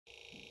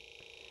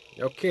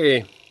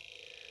Okay,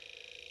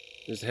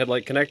 there's the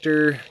headlight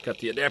connector, got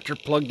the adapter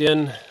plugged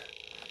in.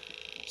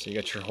 So you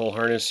got your whole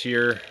harness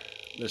here.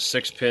 This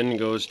 6-pin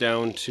goes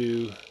down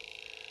to,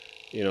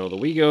 the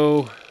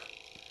wego.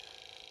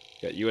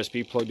 Got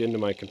USB plugged into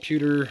my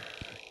computer.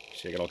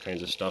 See, I got all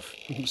kinds of stuff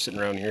sitting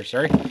around here,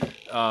 sorry.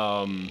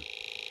 Inline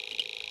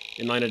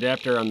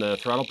adapter on the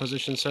throttle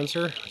position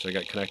sensor, which I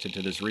got connected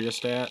to this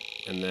rheostat.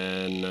 And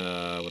then,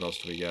 what else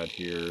do we got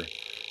here?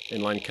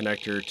 Inline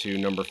connector to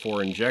number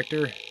 4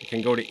 injector. It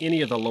can go to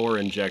any of the lower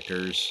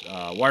injectors.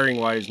 Wiring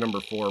wise, number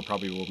 4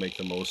 probably will make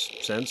the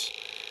most sense.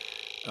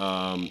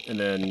 And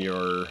then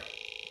your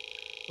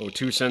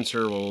O2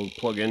 sensor will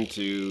plug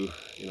into,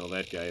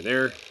 that guy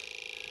there.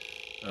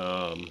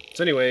 So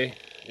anyway,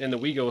 in the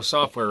wego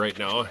software right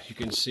now, you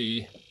can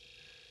see,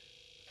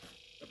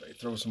 if I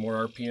throw some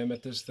more RPM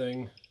at this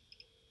thing,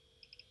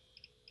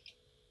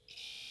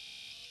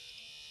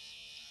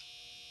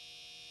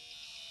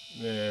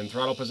 and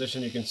throttle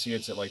position, you can see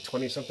it's at like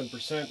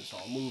 20-something%, so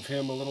I'll move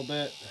him a little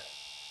bit.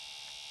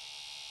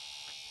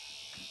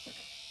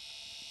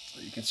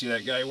 So you can see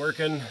that guy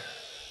working.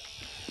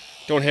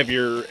 Don't have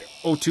your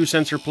O2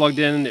 sensor plugged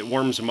in, it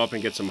warms them up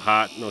and gets them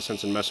hot. No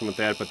sense in messing with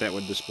that, but that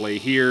would display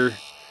here,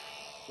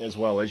 as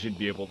well as you'd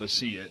be able to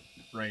see it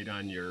right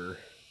on your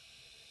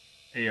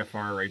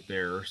AFR right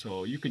there.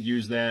 So you could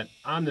use that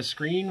on the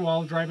screen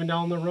while driving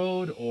down the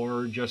road,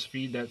 or just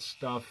feed that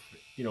stuff,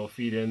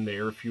 feed in the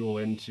air fuel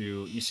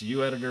into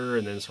ECU editor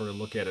and then sort of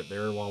look at it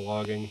there while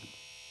logging.